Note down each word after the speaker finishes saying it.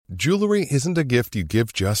Jewelry isn't a gift you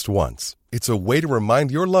give just once. It's a way to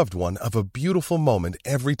remind your loved one of a beautiful moment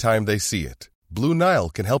every time they see it. Blue Nile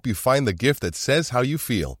can help you find the gift that says how you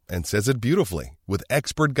feel and says it beautifully, with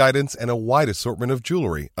expert guidance and a wide assortment of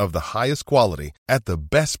jewelry of the highest quality at the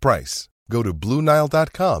best price. Go to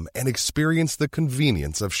BlueNile.com and experience the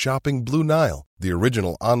convenience of shopping Blue Nile, the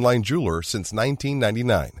original online jeweler since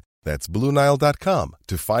 1999. That's BlueNile.com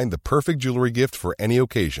to find the perfect jewelry gift for any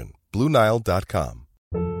occasion. BlueNile.com.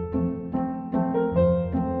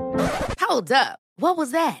 Hold up. What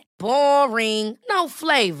was that? Boring. No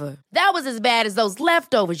flavor. That was as bad as those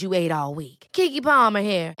leftovers you ate all week. Keke Palmer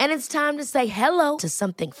here. And it's time to say hello to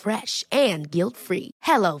something fresh and guilt-free.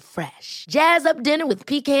 Hello Fresh. Jazz up dinner with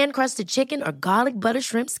pecan-crusted chicken or garlic butter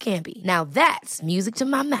shrimp scampi. Now that's music to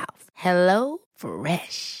my mouth. Hello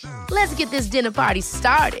Fresh. Let's get this dinner party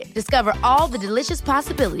started. Discover all the delicious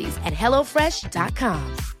possibilities at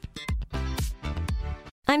HelloFresh.com.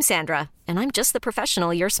 I'm Sandra, and I'm just the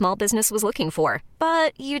professional your small business was looking for.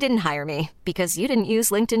 But you didn't hire me because you didn't use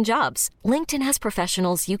LinkedIn Jobs. LinkedIn has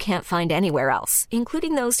professionals you can't find anywhere else,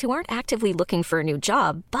 including those who aren't actively looking for a new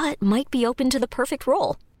job, but might be open to the perfect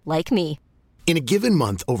role, like me. In a given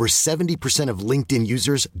month, over 70% of LinkedIn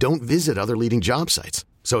users don't visit other leading job sites.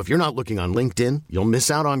 So if you're not looking on LinkedIn, you'll miss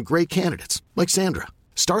out on great candidates like Sandra.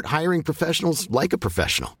 Start hiring professionals like a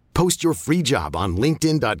professional. Post your free job on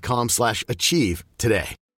linkedin.com/achieve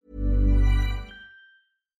today.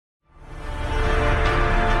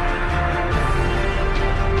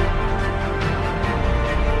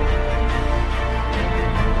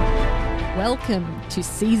 Welcome to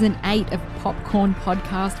Season 8 of Popcorn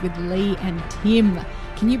Podcast with Lee and Tim.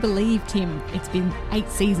 Can you believe, Tim, it's been 8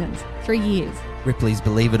 seasons, 3 years. Ripley's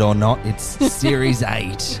Believe It or Not, it's Series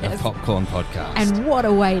 8 of Popcorn Podcast. And what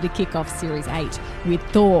a way to kick off Series 8 with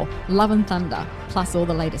Thor, Love and Thunder, plus all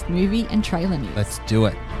the latest movie and trailer news. Let's do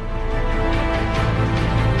it.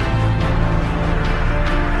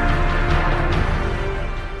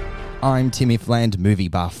 I'm Timmy Fland, movie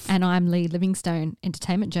buff. And I'm Lee Livingstone,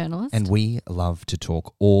 entertainment journalist. And we love to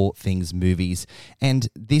talk all things movies. And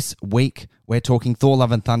this week, we're talking Thor,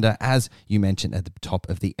 Love and Thunder, as you mentioned at the top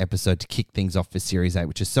of the episode, to kick things off for Series 8,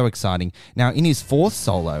 which is so exciting. Now, in his fourth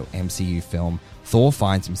solo MCU film, Thor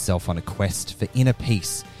finds himself on a quest for inner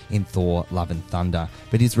peace in Thor, Love and Thunder.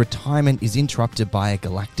 But his retirement is interrupted by a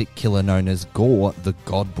galactic killer known as Gorr, the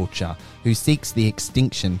God Butcher, who seeks the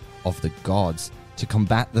extinction of the gods. To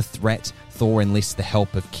combat the threat, Thor enlists the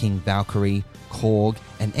help of King Valkyrie, Korg,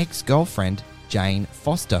 and ex-girlfriend Jane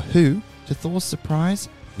Foster, who, to Thor's surprise,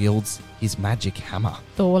 wields his magic hammer.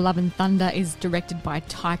 Thor Love and Thunder is directed by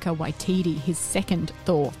Taika Waititi, his second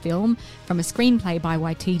Thor film, from a screenplay by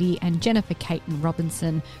Waititi and Jennifer Caton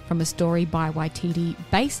Robinson, from a story by Waititi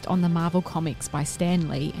based on the Marvel Comics by Stan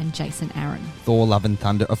Lee and Jason Aaron. Thor Love and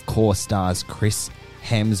Thunder, of course, stars Chris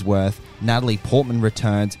Hemsworth. Natalie Portman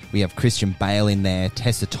returns. We have Christian Bale in there,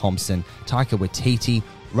 Tessa Thompson, Taika Waititi,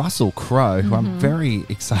 Russell Crowe, who I'm very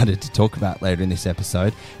excited to talk about later in this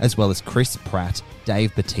episode, as well as Chris Pratt,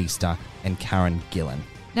 Dave Bautista, and Karen Gillan.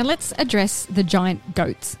 Now let's address the giant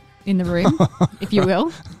goats in the room, if you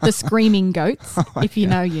will. The screaming goats. If you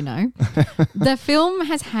know, you know. The film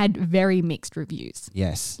has had very mixed reviews.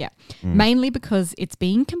 Yes. Yeah. Mainly because it's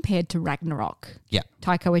being compared to Ragnarok. Yeah.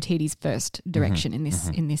 Taika Waititi's first direction in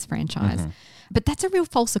this franchise. But that's a real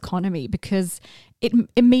false economy because it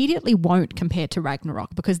immediately won't compare to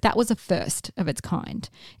Ragnarok because that was a first of its kind.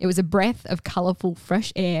 It was a breath of colourful,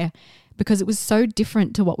 fresh air because it was so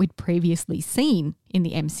different to what we'd previously seen in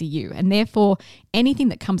the MCU. And therefore, anything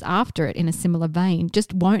that comes after it in a similar vein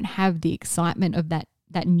just won't have the excitement of that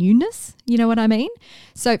newness. You know what I mean?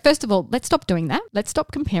 So first of all, let's stop doing that. Let's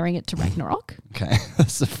stop comparing it to Ragnarok. Okay,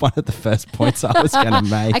 that's one of the first points I was going to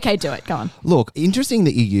make. Okay, do it. Go on. Look, interesting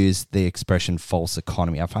that you use the expression false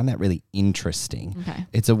economy. I find that really interesting. Okay.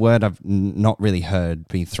 It's a word I've not really heard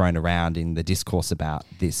being thrown around in the discourse about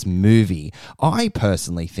this movie. I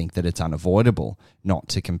personally think that it's unavoidable not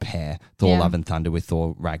to compare Thor Love and Thunder with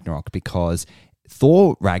Thor Ragnarok because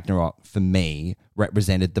Thor Ragnarok, for me,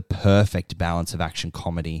 represented the perfect balance of action,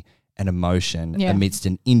 comedy, and emotion amidst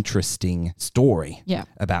an interesting story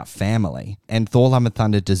about family. And Thor Love and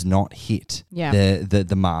Thunder does not hit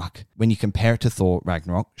the mark. When you compare it to Thor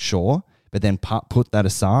Ragnarok, sure, but then put that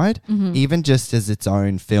aside, even just as its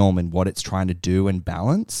own film and what it's trying to do and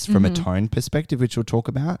balance from a tone perspective, which we'll talk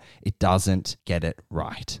about, it doesn't get it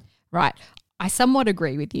right. Right. I somewhat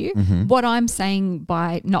agree with you. What I'm saying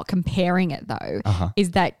by not comparing it, though,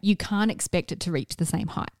 is that you can't expect it to reach the same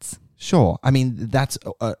heights. Sure. I mean, that's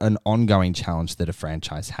an ongoing challenge that a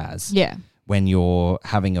franchise has. Yeah. when you're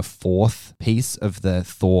having a fourth piece of the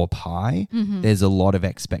Thor pie, there's a lot of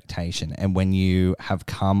expectation. And when you have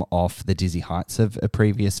come off the dizzy heights of a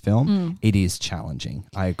previous film, it is challenging.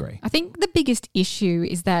 I agree. I think the biggest issue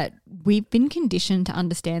is that we've been conditioned to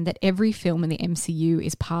understand that every film in the MCU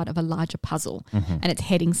is part of a larger puzzle and it's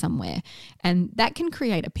heading somewhere. And that can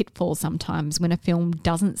create a pitfall sometimes when a film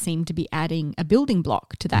doesn't seem to be adding a building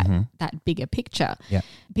block to that bigger picture. Yeah.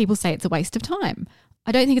 People say it's a waste of time.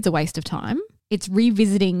 I don't think it's a waste of time. It's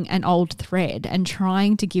revisiting an old thread and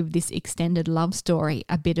trying to give this extended love story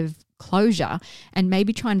a bit of closure and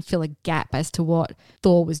maybe try and fill a gap as to what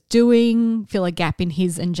Thor was doing, fill a gap in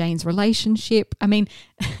his and Jane's relationship. I mean,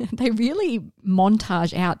 they really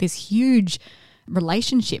montage out this huge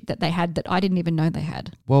relationship that they had that I didn't even know they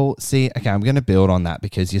had. Well, see, okay, I'm going to build on that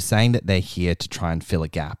because you're saying that they're here to try and fill a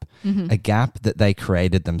gap that they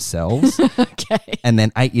created themselves. Okay. And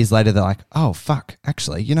then 8 years later, they're like, oh, fuck,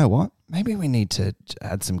 actually, you know what? Maybe we need to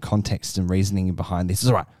add some context and reasoning behind this. It's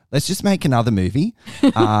all right. Let's just make another movie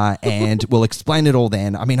and we'll explain it all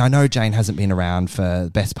then. I mean, I know Jane hasn't been around for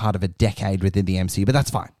the best part of a decade within the MCU, but that's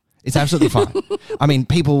fine. It's absolutely fine. I mean,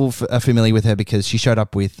 people are familiar with her because she showed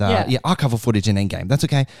up with archival footage in Endgame. That's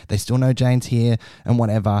okay. They still know Jane's here and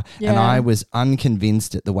whatever. Yeah. And I was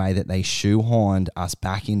unconvinced at the way that they shoehorned us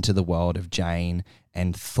back into the world of Jane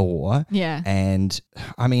and Thor. Yeah. And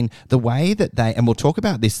I mean, the way that and we'll talk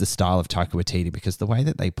about this, the style of Taika Waititi, because the way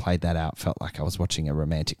that they played that out felt like I was watching a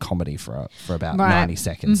romantic comedy for about 90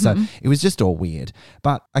 seconds. So it was just all weird.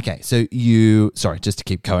 But okay, so sorry, just to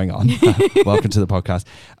keep going on. Welcome to the podcast.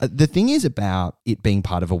 The thing is about it being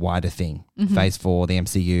part of a wider thing, Phase 4, the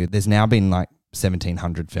MCU. There's now been like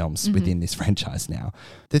 1,700 films within this franchise now.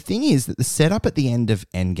 The thing is that the setup at the end of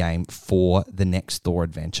Endgame for the next Thor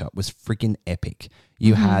adventure was freaking epic.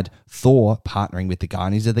 You had Thor partnering with the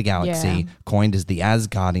Guardians of the Galaxy, coined as the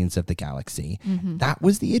Asgardians of the Galaxy. That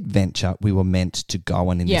was the adventure we were meant to go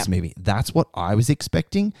on in this movie. That's what I was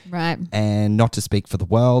expecting. Right. And not to speak for the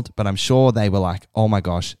world, but I'm sure they were like, oh my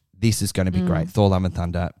gosh, this is going to be great. Thor, Love and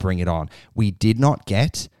Thunder, bring it on. We did not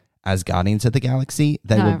get as Guardians of the Galaxy.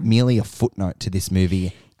 They were merely a footnote to this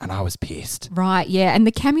movie, and I was pissed. Right, yeah. And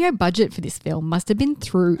the cameo budget for this film must have been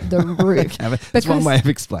through the roof. That's one way of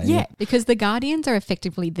explaining it. Because the Guardians are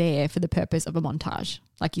effectively there for the purpose of a montage.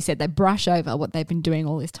 Like you said, they brush over what they've been doing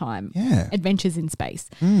all this time. Yeah. Adventures in space.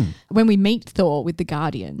 When we meet Thor with the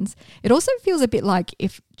Guardians, it also feels a bit like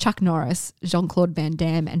if Chuck Norris, Jean-Claude Van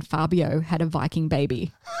Damme and Fabio had a Viking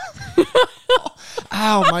baby.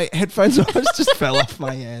 Ow, my headphones almost just fell off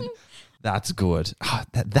my hand. That's good.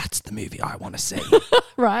 That's the movie I want to see.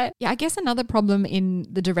 Right? Yeah, I guess another problem in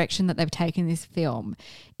the direction that they've taken this film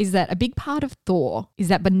is that a big part of Thor is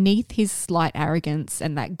that beneath his slight arrogance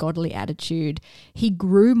and that godly attitude, he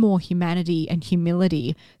grew more humanity and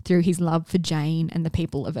humility through his love for Jane and the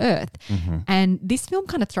people of Earth. And this film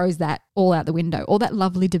kind of throws that all out the window, all that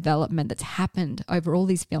lovely development that's happened over all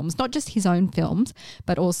these films, not just his own films,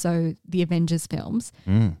 but also the Avengers films.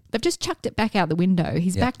 They've just chucked it back out the window.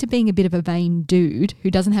 He's back to being a bit of a vain dude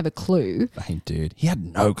who doesn't have a clue. Vain dude. He had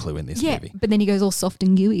no clue in this movie. But then he goes all soft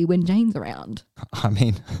and gooey when Jane's around. I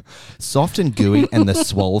mean, soft and gooey and the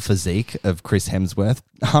swole physique of Chris Hemsworth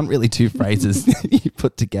aren't really two phrases you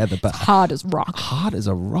put together, but hard as rock. Hard as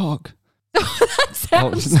a rock. That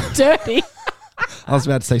sounds dirty. I was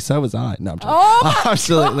about to say, so was I. No, I'm joking. Oh,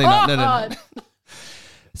 absolutely not. No.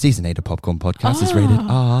 Season 8 of Popcorn Podcast is rated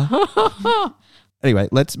R. Anyway,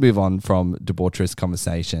 let's move on from debaucherous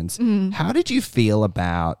conversations. How did you feel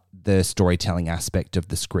about the storytelling aspect of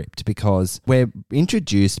the script? Because we're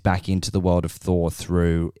introduced back into the world of Thor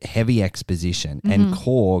through heavy exposition and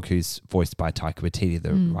Korg, who's voiced by Taika Waititi,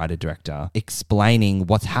 the writer-director, explaining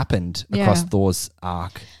what's happened across Thor's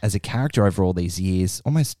arc as a character over all these years,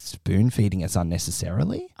 almost spoon-feeding us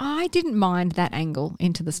unnecessarily. I didn't mind that angle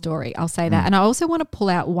into the story, I'll say that. And I also want to pull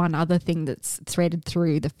out one other thing that's threaded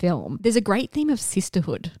through the film. There's a great theme of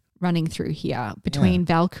sisterhood running through here between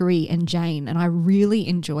Valkyrie and Jane, and I really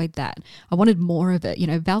enjoyed that. I wanted more of it. You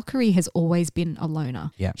know, Valkyrie has always been a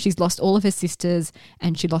loner. Yeah. She's lost all of her sisters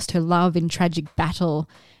and she lost her love in tragic battle,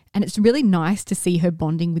 and it's really nice to see her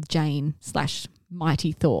bonding with Jane /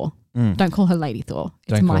 Mighty Thor. Don't call her Lady Thor.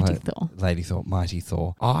 It's Mighty Thor. Lady Thor, Mighty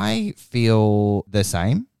Thor. I feel the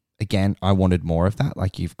same. Again, I wanted more of that,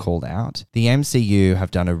 like you've called out. The MCU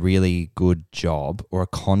have done a really good job, or a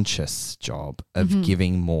conscious job, of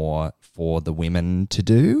giving more for the women to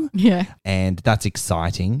do. Yeah. And that's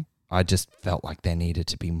exciting. I just felt like there needed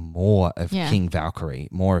to be more of King Valkyrie,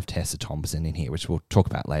 more of Tessa Thompson in here, which we'll talk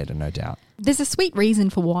about later, no doubt. There's a sweet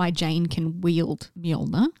reason for why Jane can wield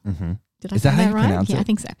Mjolnir. Did I Is say that how that you right? pronounce it? I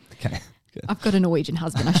think so. Okay. I've got a Norwegian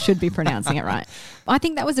husband. I should be pronouncing it right. I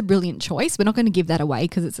think that was a brilliant choice. We're not going to give that away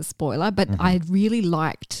because it's a spoiler, but I really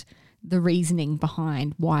liked the reasoning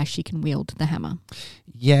behind why she can wield the hammer.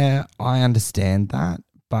 Yeah, I understand that.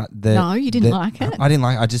 But No, you didn't like it? I didn't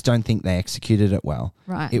like it. I just don't think they executed it well.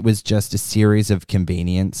 Right. It was just a series of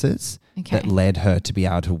conveniences that led her to be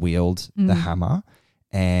able to wield the hammer.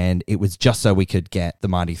 And it was just so we could get the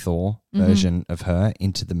Mighty Thor version of her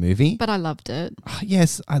into the movie. But I loved it.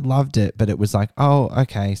 Yes, I loved it. But it was like, oh,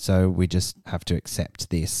 okay, so we just have to accept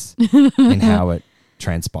this in how it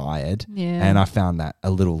transpired. Yeah. And I found that a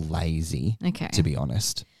little lazy, Okay. to be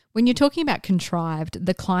honest. When you're talking about contrived,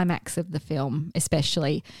 the climax of the film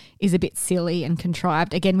especially is a bit silly and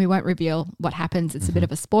contrived. Again, we won't reveal what happens. It's a bit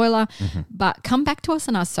of a spoiler. But come back to us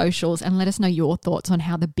on our socials and let us know your thoughts on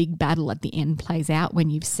how the big battle at the end plays out when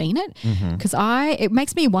you've seen it. Because it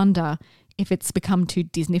makes me wonder if it's become too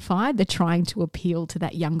Disney-fied. They're trying to appeal to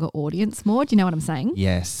that younger audience more. Do you know what I'm saying?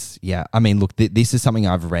 Yes. Yeah. I mean, look, this is something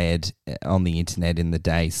I've read on the internet in the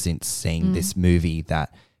days since seeing this movie,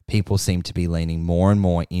 that people seem to be leaning more and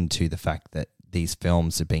more into the fact that these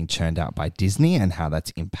films are being churned out by Disney and how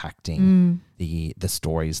that's impacting the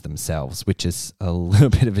stories themselves, which is a little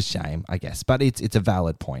bit of a shame, I guess. But it's a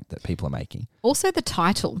valid point that people are making. Also the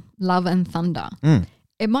title, Love and Thunder.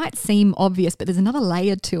 It might seem obvious, but there's another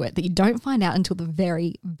layer to it that you don't find out until the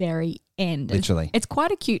very, very end. Literally. It's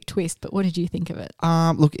quite a cute twist, but what did you think of it?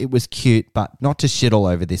 Look, it was cute, but not to shit all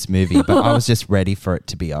over this movie, but I was just ready for it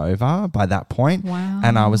to be over by that point. Wow.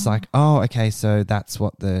 And I was like, oh, okay, so that's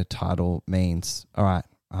what the title means. All right,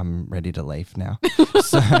 I'm ready to leave now.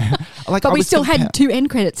 But we still had 2 end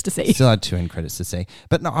credits to see. Still had 2 end credits to see.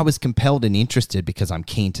 But no, I was compelled and interested because I'm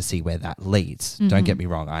keen to see where that leads. Don't get me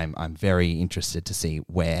wrong. I'm very interested to see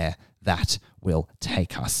where that will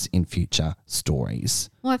take us in future stories.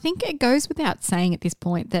 Well, I think it goes without saying at this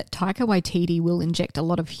point that Taika Waititi will inject a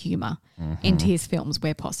lot of humour into his films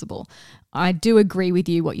where possible. I do agree with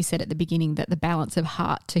you what you said at the beginning, that the balance of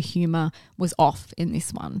heart to humour was off in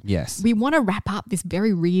this one. Yes. We want to wrap up this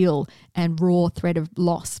very real and raw thread of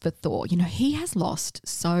loss for Thor. You know, he has lost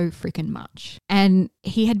so freaking much. And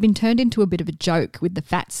he had been turned into a bit of a joke with the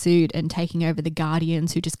fat suit and taking over the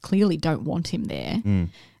Guardians, who just clearly don't want him there.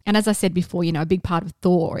 And as I said before, you know, a big part of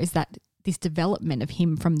Thor is that this development of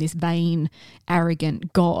him from this vain,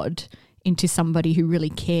 arrogant god into somebody who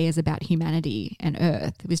really cares about humanity and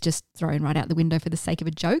Earth. It was just thrown right out the window for the sake of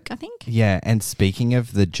a joke, I think. Yeah, and speaking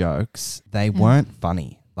of the jokes, they weren't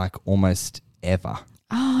funny, like almost ever.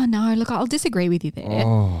 Oh, no, look, I'll disagree with you there.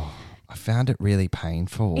 Oh, I found it really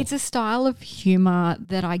painful. It's a style of humour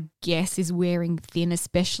that I guess is wearing thin,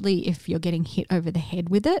 especially if you're getting hit over the head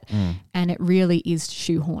with it. And it really is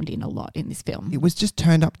shoehorned in a lot in this film. It was just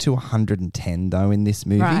turned up to 110 though in this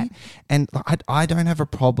movie. Right. And I don't have a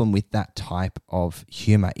problem with that type of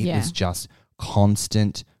humour. It was just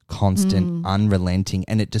constant, unrelenting,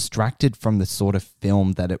 and it distracted from the sort of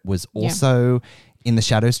film that it was also in the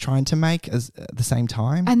shadows trying to make at the same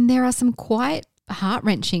time. And there are some quite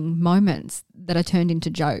heart-wrenching moments that are turned into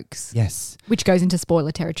jokes. Yes. Which goes into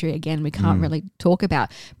spoiler territory again, we can't really talk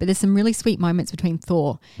about. But there's some really sweet moments between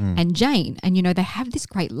Thor and Jane. And, you know, they have this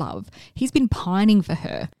great love. He's been pining for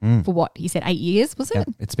her for what, he said 8 years, was it?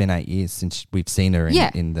 Yeah, it's been 8 years since we've seen her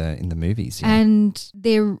in the movies. Yeah. And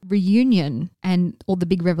their reunion and all the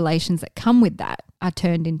big revelations that come with that are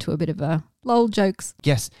turned into a bit of a lol jokes.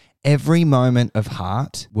 Yes. Every moment of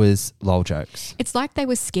heart was lol jokes. It's like they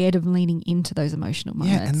were scared of leaning into those emotional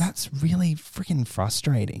moments. Yeah, and that's really freaking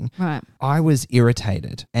frustrating. Right. I was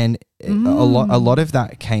irritated, and a lot of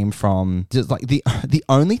that came from just like the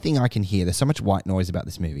only thing I can hear. There's so much white noise about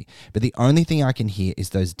this movie, but the only thing I can hear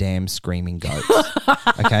is those damn screaming goats.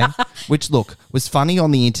 Okay, which look was funny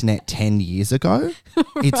on the internet 10 years ago.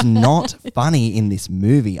 It's not funny in this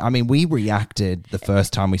movie. I mean, we reacted the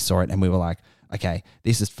first time we saw it, and we were like, okay,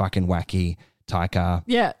 this is fucking wacky. Taika,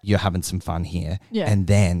 you're having some fun here. Yeah. And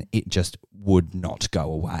then it just would not go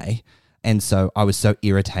away. And so I was so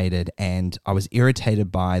irritated, and I was irritated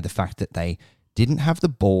by the fact that they didn't have the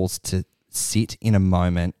balls to sit in a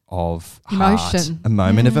moment of heart, a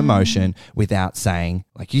moment of emotion without saying,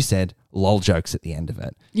 like you said, lol jokes at the end of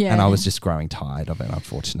it. Yeah. And I was just growing tired of it,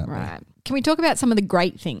 unfortunately. Right. Can we talk about some of the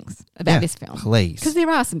great things about this film? Please. Because there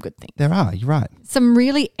are some good things. There are, you're right. Some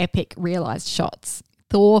really epic realised shots.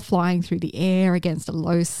 Thor flying through the air against a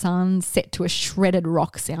low sun, set to a shredded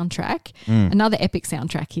rock soundtrack. Another epic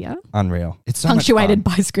soundtrack here. Unreal. It's so punctuated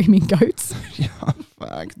by screaming goats. Yeah,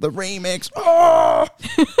 fuck. The remix. Oh!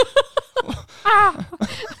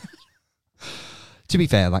 To be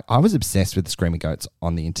fair, like I was obsessed with the Screaming Goats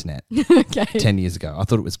on the internet Okay. 10 years ago. I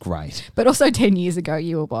thought it was great. But also 10 years ago,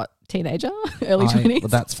 you were what? Teenager? Early 20s? Well,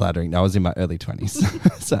 that's flattering. I was in my early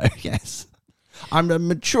 20s. So, yes. I'm a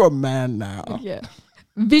mature man now. Yeah.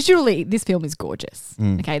 Visually, this film is gorgeous.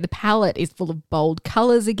 Okay, the palette is full of bold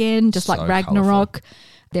colours again, just like So Ragnarok.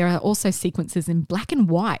 There are also sequences in black and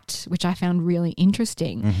white, which I found really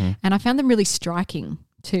interesting. And I found them really striking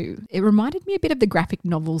too. It reminded me a bit of the graphic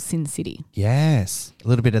novel Sin City. Yes, a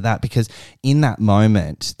little bit of that, because in that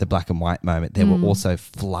moment, the black and white moment, there were also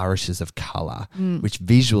flourishes of colour, which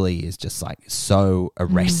visually is just like so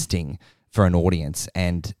arresting for an audience,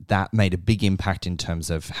 and that made a big impact in terms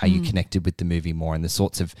of how you connected with the movie more and the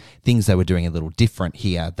sorts of things they were doing a little different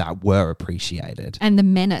here that were appreciated. And the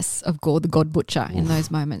menace of Gore the God Butcher in those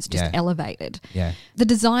moments just elevated. Yeah. The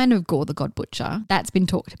design of Gore the God Butcher, that's been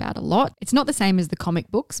talked about a lot. It's not the same as the comic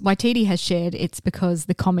books. Waititi has shared it's because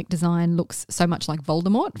the comic design looks so much like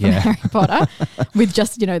Voldemort from Harry Potter with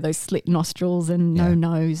just, those slit nostrils and no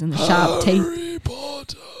nose and the sharp teeth. Harry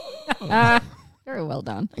Potter. Very well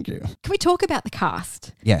done. Thank you. Can we talk about the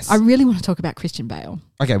cast? Yes. I really want to talk about Christian Bale.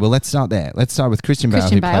 Okay, well, let's start there. Let's start with Christian Bale,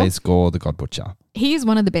 who plays Gore the God Butcher. He is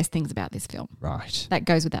one of the best things about this film. Right. That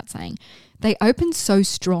goes without saying. They opened so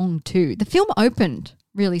strong too. The film opened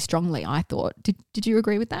really strongly, I thought. Did you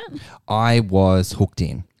agree with that? I was hooked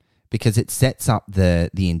in because it sets up the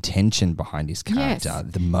intention behind his character, Yes.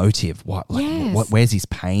 the motive, where's his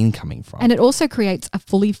pain coming from? And it also creates a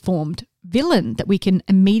fully formed villain that we can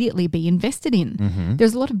immediately be invested in.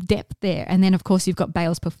 There's a lot of depth there. And then, of course, you've got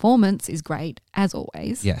Bale's performance is great, as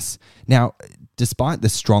always. Yes. Now, despite the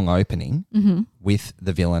strong opening with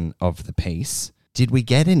the villain of the piece, did we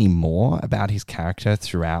get any more about his character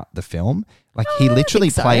throughout the film? Like, he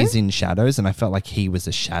literally plays in shadows, and I felt like he was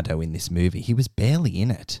a shadow in this movie. He was barely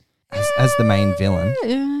in it as the main villain.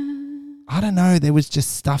 I don't know. There was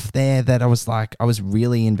just stuff there that I was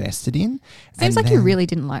really invested in. Seems like you really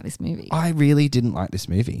didn't like this movie. I really didn't like this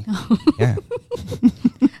movie. Yeah.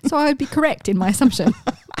 So I would be correct in my assumption.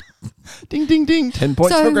 Ding, ding, ding. 10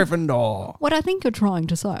 points So- for Gryffindor. What I think you're trying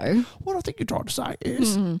to say. What I think you're trying to say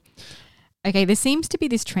is... Okay, there seems to be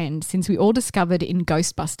this trend since we all discovered in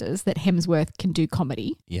Ghostbusters that Hemsworth can do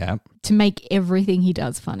comedy Yeah. to make everything he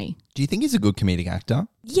does funny. Do you think he's a good comedic actor?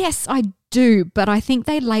 Yes, I do, but I think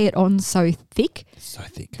they lay it on so thick So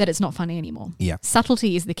thick. that it's not funny anymore. Yeah.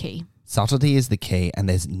 Subtlety is the key. Subtlety is the key, and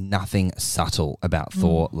there's nothing subtle about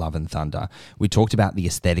Thor, Love and Thunder. We talked about the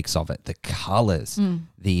aesthetics of it, the colours,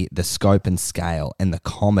 the scope and scale, and the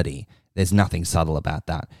comedy. There's nothing subtle about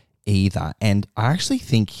that either. And I actually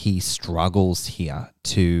think he struggles here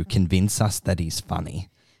to convince us that he's funny.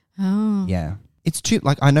 Oh. Yeah. It's too,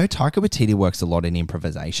 like, I know Taika Waititi works a lot in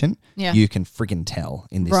improvisation. Yeah. You can friggin' tell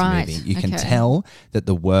in this Right, movie. You can okay. tell that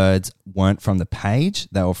the words weren't from the page,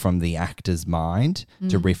 they were from the actor's mind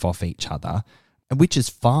to riff off each other, which is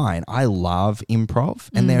fine. I love improv.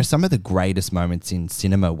 And there are some of the greatest moments in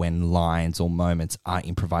cinema when lines or moments are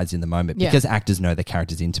improvised in the moment Yeah. because actors know their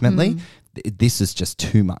characters intimately. This is just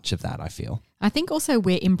too much of that, I feel. I think also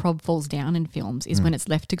where improv falls down in films is when it's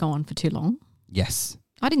left to go on for too long. Yes.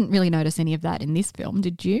 I didn't really notice any of that in this film,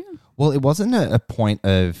 did you? Well, it wasn't a point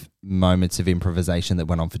of moments of improvisation that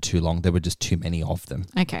went on for too long. There were just too many of them.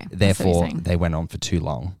 Okay. that's what you're Therefore, saying. they went on for too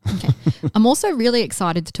long. I'm also really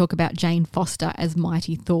excited to talk about Jane Foster as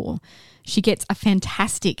Mighty Thor. She gets a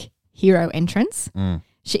fantastic hero entrance.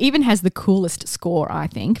 She even has the coolest score, I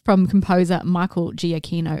think, from composer Michael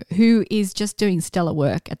Giacchino, who is just doing stellar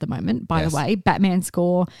work at the moment, by Yes. the way. Batman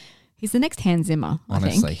score. He's the next Hans Zimmer, I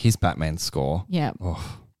Honestly, think. his Batman score. Yeah.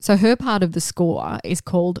 Oh. So her part of the score is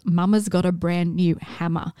called Mama's Got a Brand New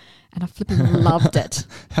Hammer. And I flipping loved it.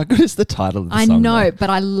 How good is the title of the I song? know, though? but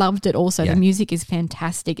I loved it also. Yeah. The music is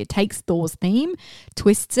fantastic. It takes Thor's theme,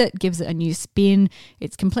 twists it, gives it a new spin.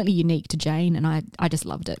 It's completely unique to Jane, and I just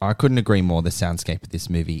loved it. I couldn't agree more. The soundscape of this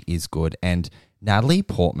movie is good. And Natalie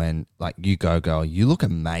Portman, like, you go, girl. You look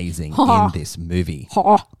amazing in this movie.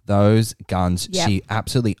 Those guns, Yep. she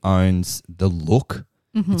absolutely owns the look.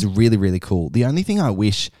 It's really, really cool. The only thing I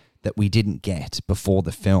wish that we didn't get before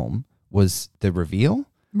the film was the reveal.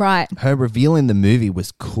 Right. Her reveal in the movie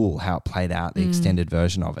was cool, how it played out, the extended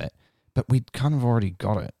version of it. But we'd kind of already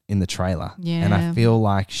got it in the trailer. And I Yeah. feel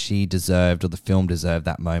like she deserved, or the film deserved,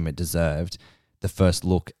 that moment deserved the first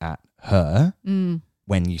look at her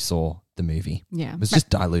when you saw the movie. Yeah. It was just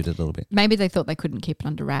diluted a little bit. Maybe they thought they couldn't keep it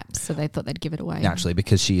under wraps, so they thought they'd give it away. Naturally,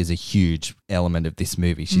 because she is a huge element of this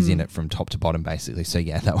movie. She's in it from top to bottom, basically. So,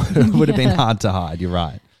 yeah, that would have been hard to hide. You're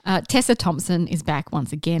right. Tessa Thompson is back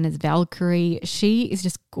once again as Valkyrie. She is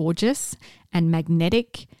just gorgeous and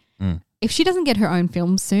magnetic. If she doesn't get her own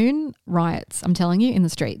film soon, riots, I'm telling you, in the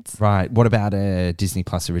streets. Right. What about a Disney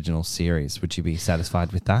Plus original series? Would you be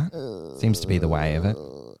satisfied with that? Seems to be the way of it.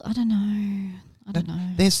 I don't know.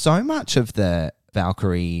 There's so much of the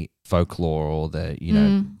Valkyrie folklore or the, you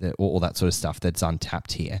know, all that sort of stuff that's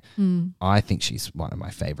untapped here. I think she's one of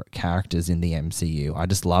my favorite characters in the MCU. I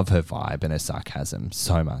just love her vibe and her sarcasm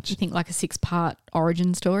so much. You think like a 6-part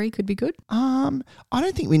origin story could be good? I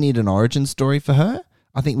don't think we need an origin story for her.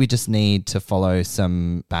 I think we just need to follow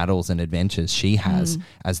some battles and adventures she has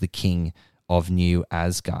as the king of New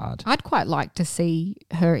Asgard. I'd quite like to see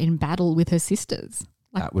her in battle with her sisters.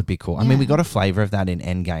 That would be cool. I mean, we got a flavour of that in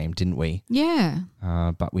Endgame, didn't we? Yeah.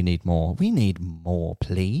 But we need more. We need more,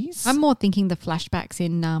 please. I'm more thinking the flashbacks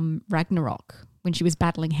in Ragnarok when she was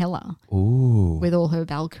battling Hela with all her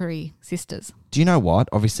Valkyrie sisters. Do you know what?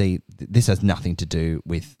 Obviously, this has nothing to do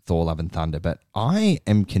with Thor Love and Thunder, but I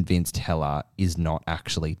am convinced Hela is not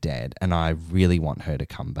actually dead, and I really want her to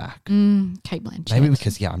come back. Kate Blanchett. Maybe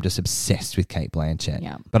because, I'm just obsessed with Kate Blanchett.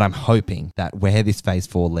 Yeah. But I'm hoping that where this Phase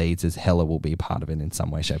 4 leads is Hela will be a part of it in some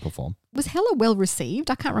way, shape or form. Was Hela well received?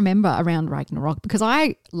 I can't remember around Ragnarok because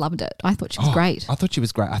I loved it. I thought she was great. I thought she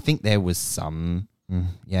was great. I think there was some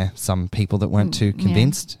people that weren't too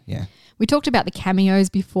convinced. Yeah. We talked about the cameos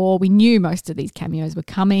before. We knew most of these cameos were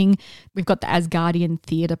coming. We've got the Asgardian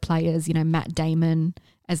theatre players, you know, Matt Damon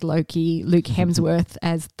as Loki, Luke Hemsworth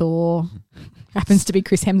as Thor, happens to be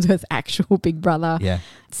Chris Hemsworth's actual big brother. Yeah.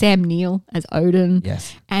 Sam Neill as Odin.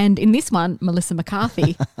 Yes. And in this one, Melissa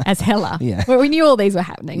McCarthy as Hela. Yeah. Well, we knew all these were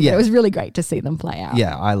happening. Yeah. But it was really great to see them play out.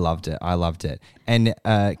 Yeah, I loved it. And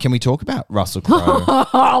can we talk about Russell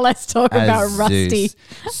Crowe? Let's talk about Rusty. Zeus?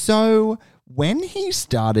 So when he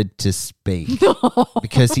started to speak,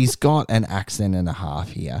 because he's got an accent and a half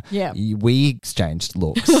here, we exchanged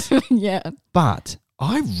looks. Yeah. But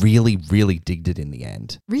I really, really digged it in the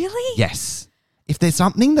end. Really? Yes. If there's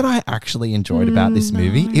something that I actually enjoyed about this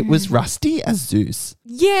movie, it was Rusty as Zeus.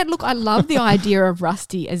 Yeah, look, I love the idea of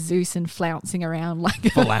Rusty as Zeus and flouncing around like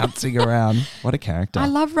Flouncing around. What a character. I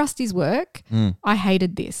love Rusty's work. I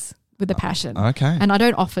hated this with a passion. Okay. And I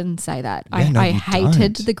don't often say that. Yeah, no, I you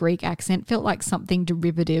hated don't. the Greek accent. Felt like something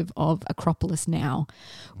derivative of Acropolis Now,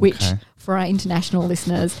 which for our international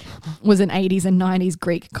listeners was an 80s and 90s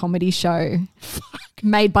Greek comedy show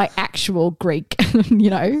made by actual Greek,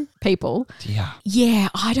 people. Yeah. Yeah,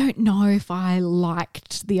 I don't know if I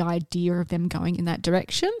liked the idea of them going in that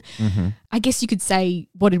direction. Mm-hmm. I guess you could say,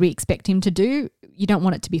 what did we expect him to do? You don't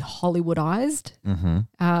want it to be Hollywoodized.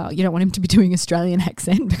 Mm-hmm. You don't want him to be doing Australian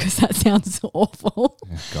accent because that sounds awful.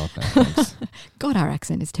 Oh, God, no thanks. God, our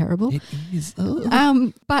accent is terrible. It is.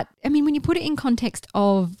 But, I mean, when you put it in context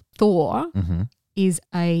of Thor is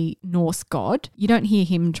a Norse god, you don't hear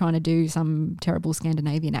him trying to do some terrible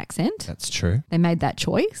Scandinavian accent. That's true. They made that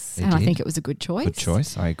choice, They and I did. think it was a good choice. Good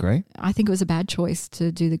choice. I agree. I think it was a bad choice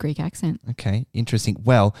to do the Greek accent. Okay, interesting.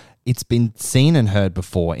 Well, it's been seen and heard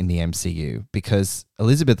before in the MCU because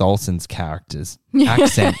Elizabeth Olsen's character's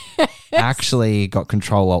accent actually got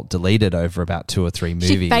Control-Alt-Deleted over about 2 or 3 movies.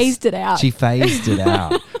 She phased it out. She phased it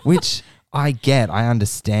out, which I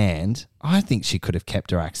understand. I think she could have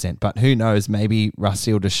kept her accent, but who knows? Maybe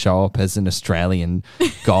Rusty will just show up as an Australian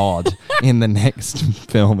god in the next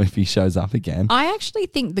film if he shows up again. I actually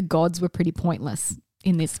think the gods were pretty pointless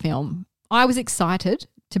in this film. I was excited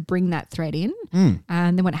to bring that thread in, and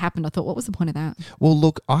then when it happened, I thought, what was the point of that? Well,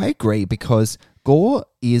 look, I agree because Gore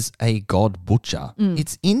is a god butcher.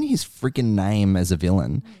 It's in his friggin' name as a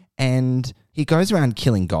villain, and he goes around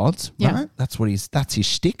killing gods, right? That's his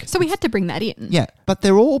shtick. So we had to bring that in. Yeah, but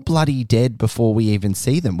they're all bloody dead before we even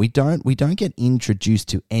see them. We don't get introduced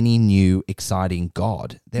to any new exciting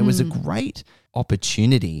god. There was a great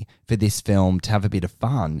opportunity for this film to have a bit of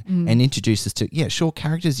fun and introduce us to,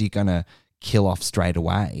 characters you're going to kill off straight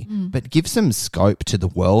away, but give some scope to the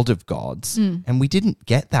world of gods. And we didn't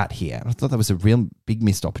get that here. I thought that was a real big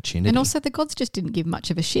missed opportunity. And also the gods just didn't give much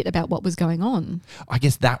of a shit about what was going on. I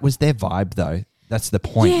guess that was their vibe though. That's the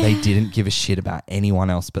point. Yeah. They didn't give a shit about anyone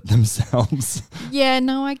else but themselves. Yeah,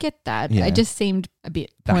 no, I get that. Yeah. It just seemed a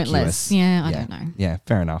bit pointless. Vacuous. Yeah, I don't know. Yeah,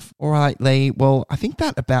 fair enough. All right, Lee. Well, I think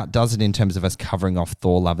that about does it in terms of us covering off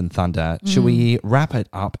Thor Love and Thunder. Should we wrap it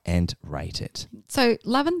up and rate it? So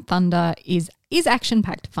Love and Thunder is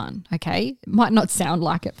action-packed fun, okay? It might not sound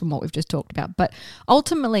like it from what we've just talked about, but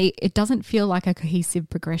ultimately it doesn't feel like a cohesive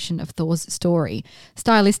progression of Thor's story.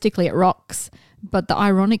 Stylistically, it rocks, but the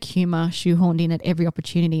ironic humour shoehorned in at every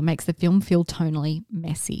opportunity makes the film feel tonally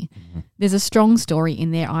messy. There's a strong story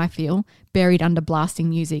in there, I feel, buried under blasting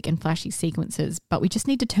music and flashy sequences, but we just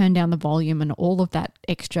need to turn down the volume and all of that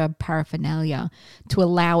extra paraphernalia to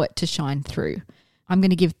allow it to shine through. I'm going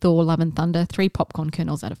to give Thor Love and Thunder 3 popcorn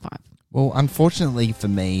kernels out of 5. Well, unfortunately for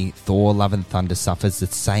me, Thor Love and Thunder suffers the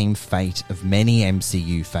same fate of many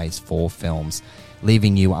MCU Phase 4 films,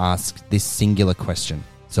 leaving you ask this singular question.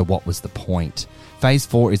 So what was the point? Phase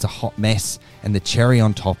 4 is a hot mess, and the cherry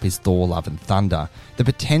on top is Thor Love and Thunder. The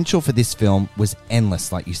potential for this film was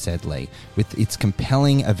endless, like you said, Lee, with its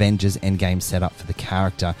compelling Avengers Endgame setup for the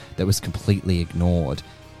character that was completely ignored.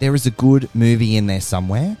 There is a good movie in there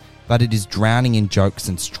somewhere, but it is drowning in jokes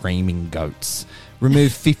and screaming goats.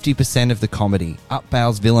 Remove 50% of the comedy, up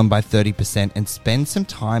Bale's villain by 30%, and spend some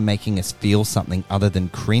time making us feel something other than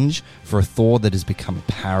cringe for a Thor that has become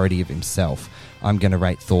a parody of himself. I'm going to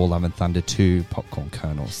rate Thor Love and Thunder 2 popcorn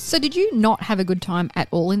kernels. So did you not have a good time at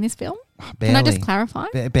all in this film? Barely. Can I just clarify?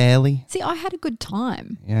 Barely. See, I had a good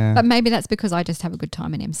time. Yeah. But maybe that's because I just have a good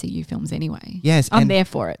time in MCU films anyway. Yes. I'm there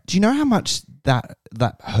for it. Do you know how much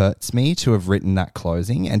that hurts me to have written that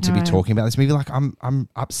closing and to be talking about this movie? Like, I'm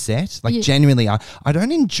upset. Like, genuinely, I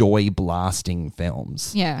don't enjoy blasting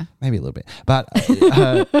films. Yeah. Maybe a little bit. But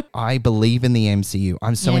I believe in the MCU.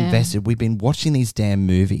 I'm so invested. We've been watching these damn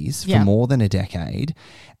movies for more than a decade.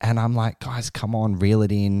 And I'm like, guys, come on, reel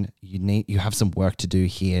it in. You have some work to do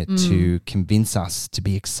here to convince us to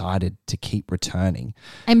be excited to keep returning.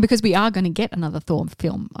 And because we are going to get another Thor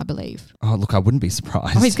film, I believe. Oh, look, I wouldn't be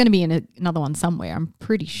surprised. Oh, he's going to be in another one somewhere. I'm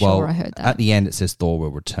pretty sure I heard that. At the end, it says Thor will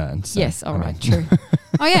return. So, yes, all right, true.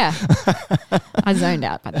 Oh, yeah. I zoned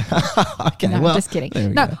out by that. Okay, no, well, just kidding.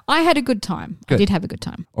 No, go. I had a good time. Good. I did have a good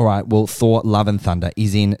time. All right, well, Thor Love and Thunder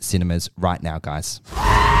is in cinemas right now, guys.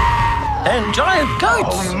 And giant goats.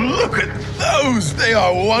 Oh, look at those. They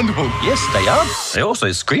are wonderful. Yes, they are. They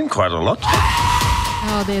also scream quite a lot.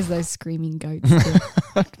 Oh, there's those screaming goats too.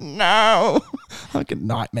 No. Like a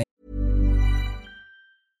nightmare.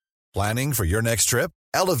 Planning for your next trip?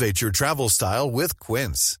 Elevate your travel style with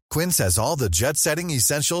Quince. Quince has all the jet-setting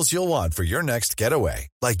essentials you'll want for your next getaway,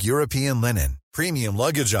 like European linen, premium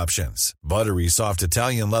luggage options, buttery soft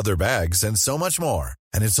Italian leather bags, and so much more.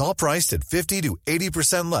 And it's all priced at 50 to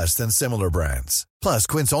 80% less than similar brands. Plus,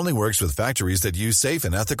 Quince only works with factories that use safe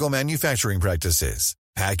and ethical manufacturing practices.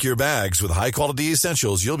 Pack your bags with high-quality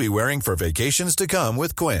essentials you'll be wearing for vacations to come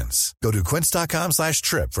with Quince. Go to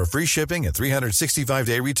quince.com/trip for free shipping and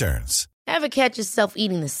 365-day returns. Ever catch yourself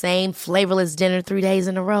eating the same flavorless dinner 3 days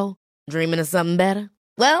in a row? Dreaming of something better?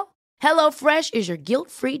 Well, HelloFresh is your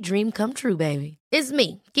guilt-free dream come true, baby. It's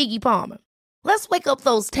me, Keke Palmer. Let's wake up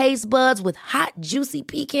those taste buds with hot, juicy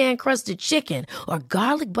pecan-crusted chicken or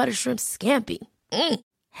garlic butter shrimp scampi.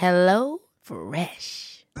 Hello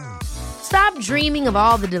Fresh. Stop dreaming of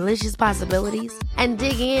all the delicious possibilities and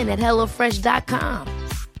dig in at HelloFresh.com.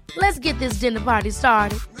 Let's get this dinner party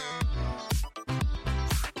started.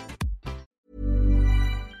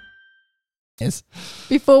 Yes.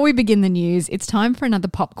 Before we begin the news, it's time for another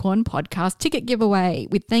Popcorn Podcast ticket giveaway.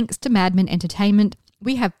 With thanks to Madman Entertainment,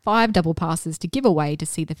 we have 5 double passes to give away to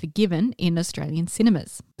see The Forgiven in Australian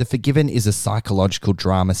cinemas. The Forgiven is a psychological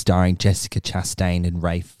drama starring Jessica Chastain and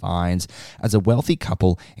Ralph Fiennes as a wealthy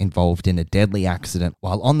couple involved in a deadly accident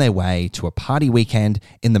while on their way to a party weekend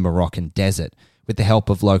in the Moroccan desert. With the help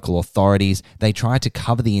of local authorities, they try to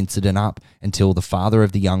cover the incident up until the father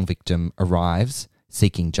of the young victim arrives,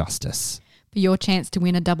 seeking justice. For your chance to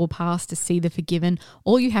win a double pass to see The Forgiven,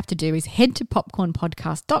 all you have to do is head to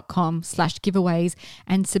popcornpodcast.com/giveaways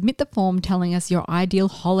and submit the form telling us your ideal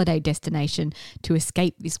holiday destination to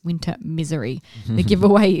escape this winter misery. The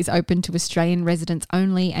giveaway is open to Australian residents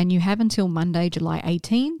only, and you have until Monday, July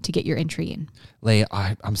 18 to get your entry in. Lee,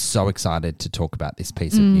 I'm so excited to talk about this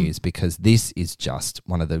piece of news because this is just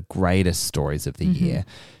one of the greatest stories of the year.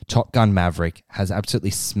 Top Gun Maverick has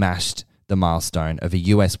absolutely smashed the milestone of a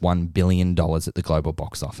US $1 billion at the global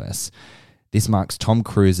box office. This marks Tom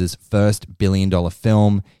Cruise's first billion-dollar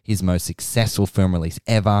film, his most successful film release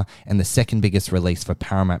ever, and the second biggest release for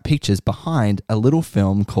Paramount Pictures behind a little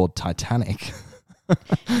film called Titanic.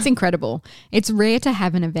 It's incredible. It's rare to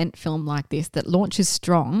have an event film like this that launches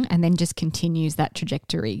strong and then just continues that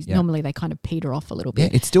trajectory. Yeah. Normally they kind of peter off a little Yeah,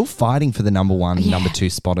 bit. it's still fighting for the number 1, number 2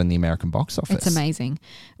 spot in the American box office. It's amazing.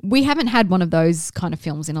 We haven't had one of those kind of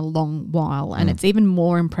films in a long while, and it's even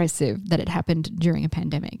more impressive that it happened during a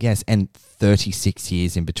pandemic. Yes, and 36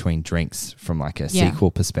 years in between drinks from like a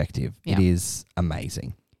sequel perspective. Yeah. It is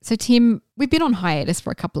amazing. So, Tim, we've been on hiatus for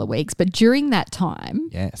a couple of weeks, but during that time,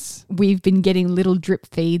 Yes. we've been getting little drip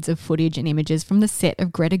feeds of footage and images from the set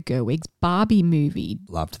of Greta Gerwig's Barbie movie.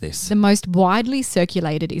 Loved this. The most widely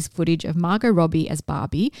circulated is footage of Margot Robbie as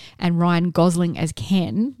Barbie and Ryan Gosling as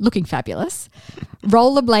Ken, looking fabulous,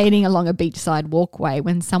 rollerblading along a beachside walkway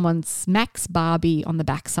when someone smacks Barbie on the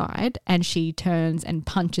backside and she turns and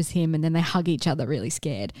punches him and then they hug each other really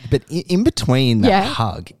scared. But in between that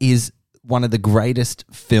hug is one of the greatest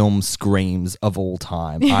film screams of all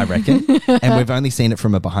time, I reckon. And we've only seen it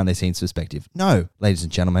from a behind-the-scenes perspective. No, ladies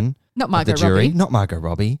and gentlemen. Not Margot of the jury, Robbie. Not Margot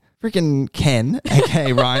Robbie. Freaking Ken,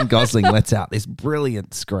 aka Ryan Gosling, lets out this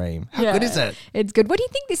brilliant scream. How good is it? It's good. What do you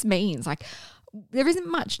think this means? Like, there isn't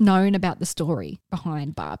much known about the story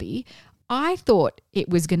behind Barbie. I thought it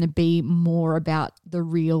was going to be more about the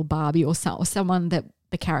real Barbie or someone that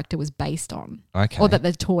the character was based on. Okay. Or that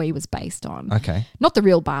the toy was based on. Okay. Not the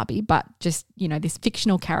real Barbie, but just, this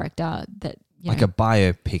fictional character that, like a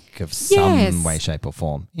biopic of some way, shape or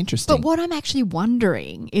form. Interesting. But what I'm actually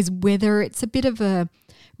wondering is whether it's a bit of a...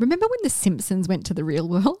 Remember when The Simpsons went to the real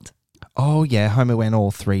world? Oh, yeah. Homer went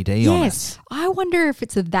all 3D on us. Yes. I wonder if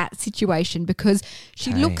it's that situation because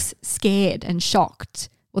she looks scared and shocked.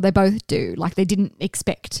 Well, they both do. Like they didn't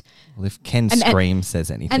expect. Well, if Ken Scream says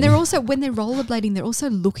anything. And they're also, when they're rollerblading, they're also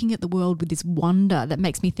looking at the world with this wonder that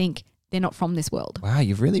makes me think they're not from this world. Wow,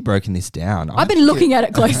 you've really broken this down. I've been looking at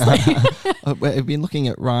it closely. Have you been looking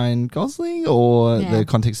at Ryan Gosling or the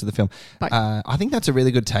context of the film? I think that's a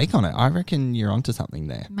really good take on it. I reckon you're onto something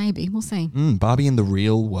there. Maybe. We'll see. Barbie in the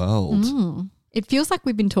real world. It feels like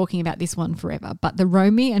we've been talking about this one forever, but the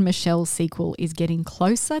Romy and Michelle sequel is getting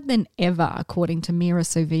closer than ever, according to Mira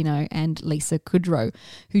Sorvino and Lisa Kudrow,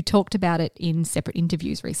 who talked about it in separate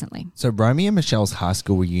interviews recently. So Romy and Michelle's High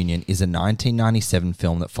School Reunion is a 1997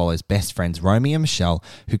 film that follows best friends Romy and Michelle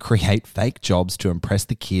who create fake jobs to impress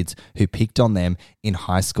the kids who picked on them in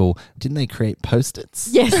high school. Didn't they create Post-its?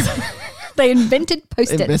 Yes. They invented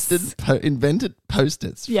Post-its. Invented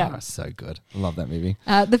Post-its. Yeah. Oh, so good. I love that movie.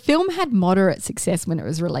 The film had moderate success when it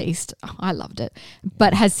was released. Oh, I loved it,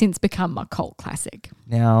 but has since become a cult classic.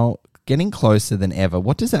 Now, getting closer than ever,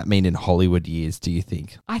 what does that mean in Hollywood years, do you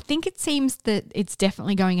think? I think it seems that it's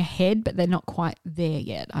definitely going ahead, but they're not quite there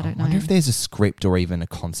yet. I don't know. I wonder if there's a script or even a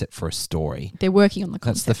concept for a story. They're working on the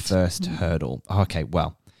concept. That's the first hurdle. Okay,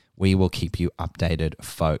 well, we will keep you updated,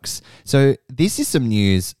 folks. So this is some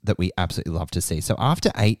news that we absolutely love to see. So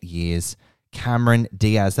after 8 years, Cameron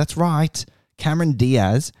Diaz, that's right, Cameron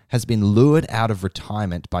Diaz has been lured out of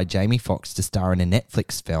retirement by Jamie Foxx to star in a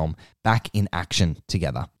Netflix film, Back in Action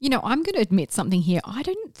Together. You know, I'm going to admit something here. I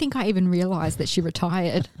don't think I even realised that she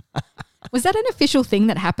retired. Was that an official thing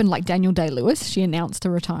that happened like Daniel Day-Lewis? She announced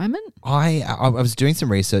a retirement? I was doing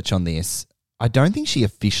some research on this. I don't think she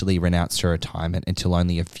officially renounced her retirement until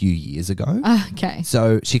only a few years ago. Okay.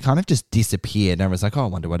 So she kind of just disappeared and I was like, oh, I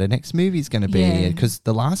wonder what her next movie's going to be. Because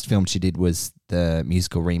the last film she did was the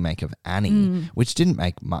musical remake of Annie, which didn't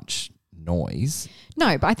make much noise.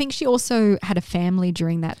 No, but I think she also had a family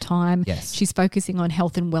during that time. Yes. She's focusing on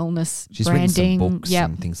health and wellness, She's branding. written some books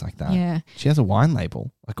and things like that. Yeah. She has a wine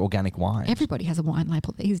label, like organic wine. Everybody has a wine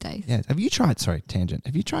label these days. Yeah. Have you tried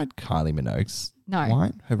Kylie Minogue's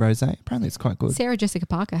wine, her rosé? Apparently it's quite good. Sarah Jessica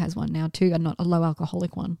Parker has one now too, and not a low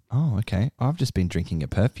alcoholic one. Oh, okay. I've just been drinking a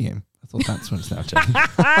perfume. I thought that's what it's now joking.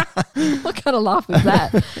 What kind of laugh is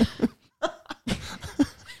that?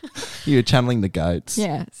 You were channeling the goats.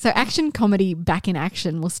 Yeah. So action comedy Back in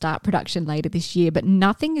Action will start production later this year, but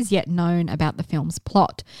nothing is yet known about the film's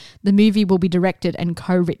plot. The movie will be directed and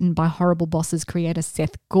co-written by Horrible Bosses creator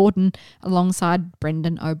Seth Gordon alongside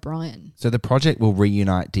Brendan O'Brien. So the project will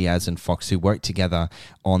reunite Diaz and Fox, who worked together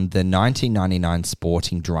on the 1999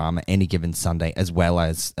 sporting drama Any Given Sunday, as well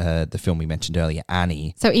as the film we mentioned earlier,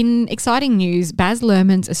 Annie. So in exciting news, Baz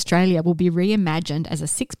Luhrmann's Australia will be reimagined as a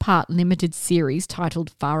 6-part limited series titled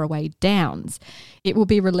Faraway Downs. It will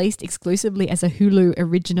be released exclusively as a Hulu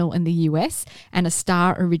original in the US and a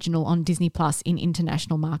Star original on Disney Plus in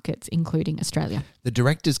international markets, including Australia. The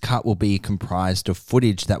director's cut will be comprised of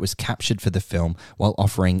footage that was captured for the film while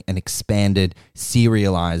offering an expanded,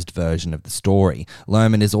 serialized version of the story.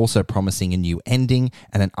 Luhrmann is also promising a new ending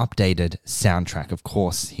and an updated soundtrack. Of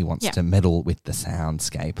course, he wants to meddle with the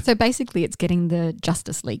soundscape. So basically it's getting the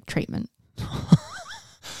Justice League treatment.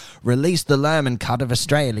 Release the Luhrmann cut of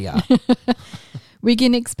Australia. We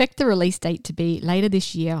can expect the release date to be later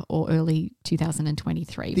this year or early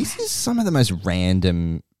 2023. This is some of the most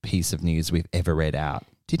random piece of news we've ever read out.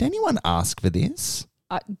 Did anyone ask for this?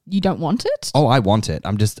 you don't want it? Oh, I want it.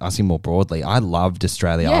 I'm just asking more broadly. I loved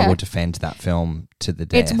Australia. Yeah. I will defend that film to the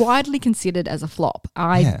death. It's widely considered as a flop.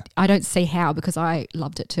 I don't see how, because I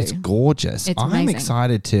loved it too. It's gorgeous. It's I'm amazing.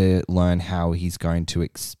 excited to learn how he's going to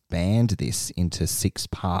expand this into 6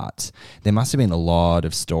 parts. There must have been a lot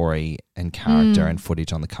of story and character and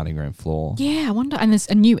footage on the cutting room floor. Yeah, I wonder. And there's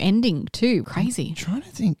a new ending too. Crazy. I'm trying to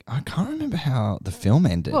think. I can't remember how the film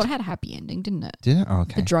ended. Well, it had a happy ending, didn't it? Did it? Oh,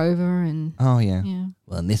 okay. The drover and... Oh, yeah. Yeah.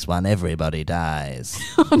 Well, in this one, everybody dies.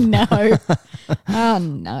 Oh, no. Oh,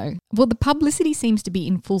 no. Well, the publicity seems to be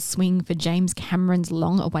in full swing for James Cameron's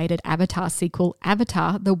long-awaited Avatar sequel,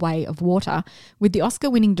 Avatar: The Way of Water, with the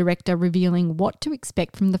Oscar-winning director revealing what to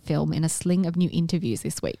expect from the film in a sling of new interviews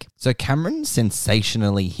this week. So Cameron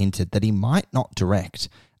sensationally hinted that he might not direct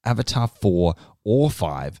Avatar 4 or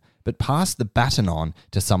 5, but pass the baton on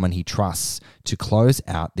to someone he trusts to close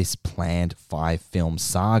out this planned 5-film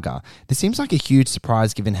saga. This seems like a huge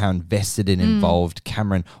surprise given how invested and involved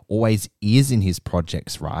Cameron always is in his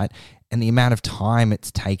projects, right? And the amount of time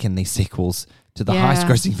it's taken these sequels to the highest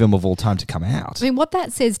grossing film of all time to come out. I mean, what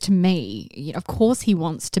that says to me, of course he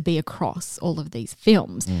wants to be across all of these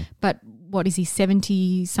films, but what is he,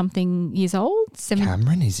 70-something years old?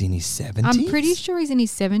 Cameron is in his 70s? I'm pretty sure he's in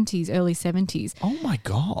his 70s, early 70s. Oh my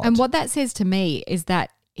God. And what that says to me is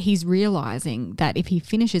that he's realising that if he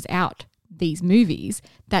finishes out these movies,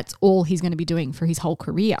 that's all he's going to be doing for his whole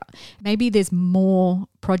career. Maybe there's more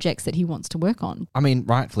projects that he wants to work on. I mean,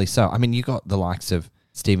 rightfully so. I mean, you got the likes of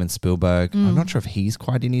Steven Spielberg. I'm not sure if he's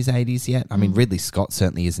quite in his 80s yet. I mean, Ridley Scott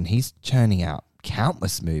certainly isn't. He's churning out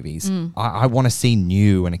countless movies. I want to see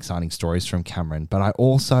new and exciting stories from Cameron, but I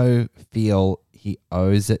also feel he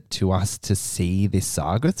owes it to us to see this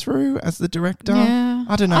saga through as the director. Yeah.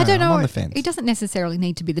 I don't know. I'm on the fence. He doesn't necessarily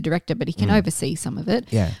need to be the director, but he can oversee some of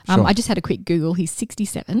it. Yeah, sure. I just had a quick Google. He's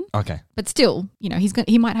 67. Okay. But still,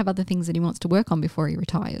 he might have other things that he wants to work on before he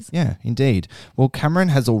retires. Yeah, indeed. Well, Cameron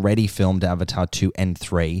has already filmed Avatar 2 and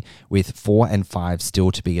 3, with 4 and 5 still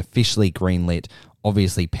to be officially greenlit,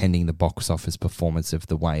 obviously pending the box office performance of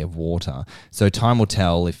The Way of Water. So time will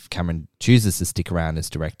tell if Cameron chooses to stick around as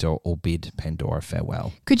director or bid Pandora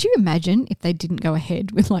farewell. Could you imagine if they didn't go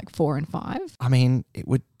ahead with like 4 and 5? I mean, it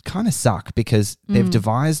would kind of suck because they've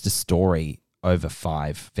devised a story over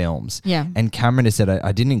 5 films. Yeah. And Cameron has said,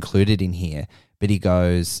 I didn't include it in here, but he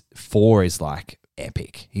goes, 4 is like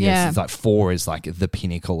epic. He goes, it's like 4 is like the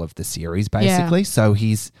pinnacle of the series, basically. Yeah. So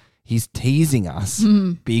he's teasing us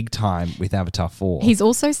big time with Avatar 4. He's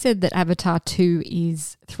also said that Avatar 2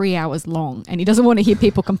 is 3 hours long and he doesn't want to hear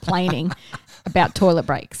people complaining about toilet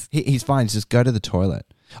breaks. He's fine. Just go to the toilet.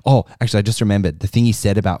 Oh, actually, I just remembered the thing he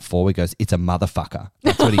said about 4. He goes, it's a motherfucker.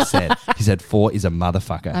 That's what he said. He said 4 is a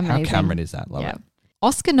motherfucker. Amazing. How Cameron is that? Love it.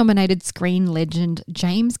 Oscar-nominated screen legend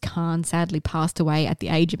James Caan sadly passed away at the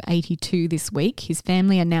age of 82 this week. His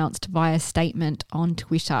family announced via statement on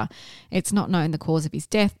Twitter. It's not known the cause of his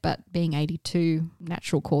death, but being 82,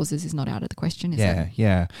 natural causes is not out of the question, is it?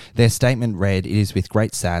 Yeah. Their statement read, "It is with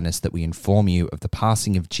great sadness that we inform you of the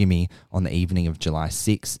passing of Jimmy on the evening of July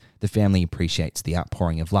 6th. The family appreciates the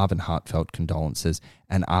outpouring of love and heartfelt condolences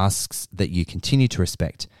and asks that you continue to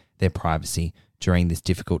respect their privacy during this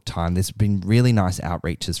difficult time." There's been really nice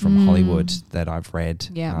outreaches from Hollywood that I've read.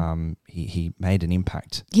 Yeah. He made an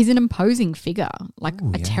impact. He's an imposing figure, like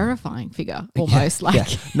a terrifying figure almost.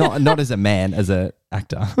 Not as a man, as an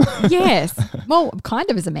actor. Yes. Well, kind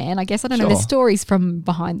of as a man, I guess. I don't know. There's stories from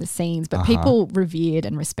behind the scenes, but people revered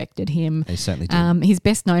and respected him. They certainly did. He's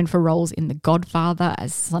best known for roles in The Godfather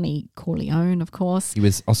as Sonny Corleone, of course. He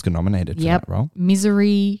was Oscar nominated for that role.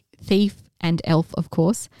 Misery, Thief, and Elf, of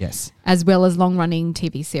course. Yes. As well as long-running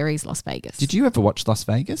TV series Las Vegas. Did you ever watch Las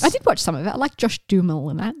Vegas? I did watch some of it. I like Josh Duhamel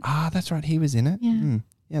in that. Ah, that's right. He was in it. Yeah.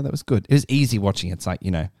 Yeah, that was good. It was easy watching. It's like,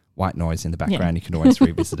 white noise in the background. You can always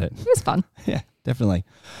revisit it. It was fun. Yeah, definitely.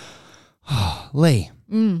 Lee,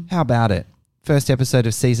 how about it? First episode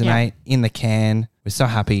of season 8 in the can. We're so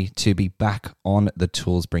happy to be back on the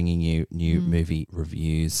tools bringing you new movie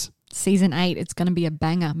reviews. Season 8, it's going to be a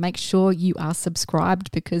banger. Make sure you are subscribed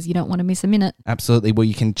because you don't want to miss a minute. Absolutely. Well,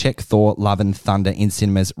 you can check Thor, Love and Thunder in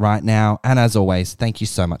cinemas right now. And as always, thank you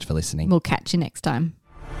so much for listening. We'll catch you next time.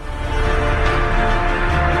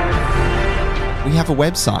 We have a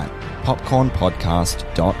website,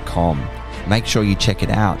 popcornpodcast.com. Make sure you check it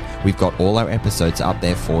out. We've got all our episodes up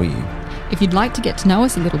there for you. If you'd like to get to know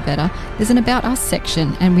us a little better, there's an About Us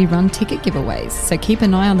section and we run ticket giveaways. So keep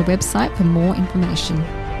an eye on the website for more information.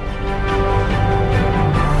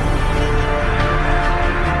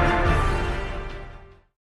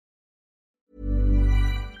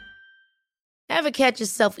 Ever catch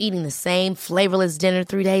yourself eating the same flavorless dinner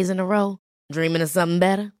 3 days in a row? Dreaming of something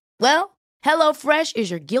better? Well, HelloFresh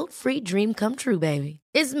is your guilt-free dream come true, baby.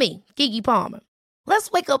 It's me, Keke Palmer.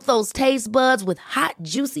 Let's wake up those taste buds with hot,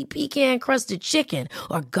 juicy pecan-crusted chicken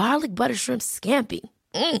or garlic butter shrimp scampi.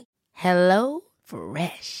 Hello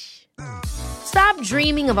Fresh. Stop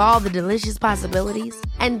dreaming of all the delicious possibilities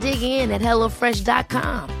and dig in at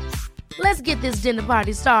HelloFresh.com. Let's get this dinner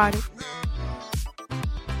party started.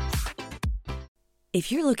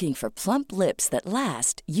 If you're looking for plump lips that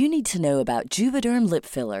last, you need to know about Juvederm lip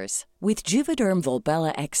fillers. With Juvederm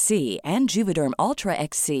Volbella XC and Juvederm Ultra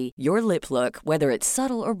XC, your lip look, whether it's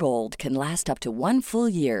subtle or bold, can last up to 1 full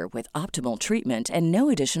year with optimal treatment and no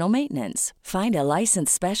additional maintenance. Find a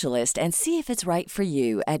licensed specialist and see if it's right for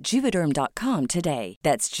you at Juvederm.com today.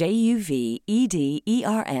 That's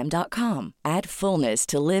JUVEDERM.com. Add fullness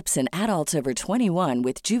to lips in adults over 21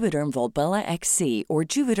 with Juvederm Volbella XC or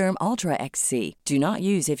Juvederm Ultra XC. Do not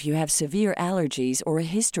use if you have severe allergies or a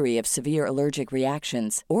history of severe allergic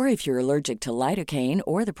reactions, or if you're allergic to lidocaine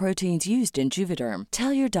or the proteins used in Juvederm.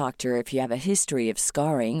 Tell your doctor if you have a history of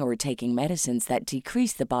scarring or taking medicines that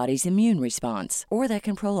decrease the body's immune response or that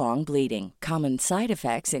can prolong bleeding. Common side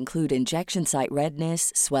effects include injection site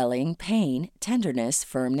redness, swelling, pain, tenderness,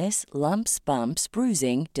 firmness, lumps, bumps,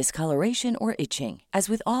 bruising, discoloration, or itching. As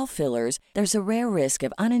with all fillers, there's a rare risk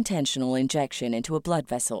of unintentional injection into a blood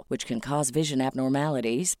vessel, which can cause vision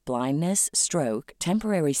abnormalities, blindness, stroke,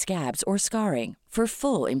 temporary scabs, or scarring. For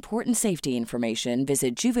full, important safety information,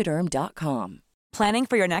 visit Juvederm.com. Planning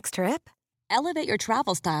for your next trip? Elevate your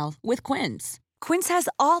travel style with Quince. Quince has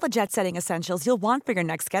all the jet-setting essentials you'll want for your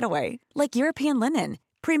next getaway, like European linen,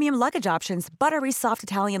 premium luggage options, buttery soft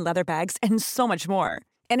Italian leather bags, and so much more.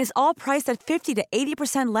 And is all priced at 50 to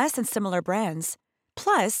 80% less than similar brands.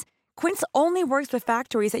 Plus, Quince only works with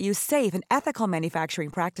factories that use safe and ethical manufacturing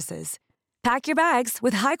practices. Pack your bags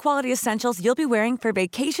with high-quality essentials you'll be wearing for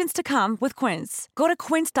vacations to come with Quince. Go to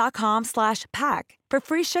quince.com/pack for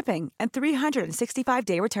free shipping and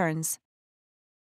 365-day returns.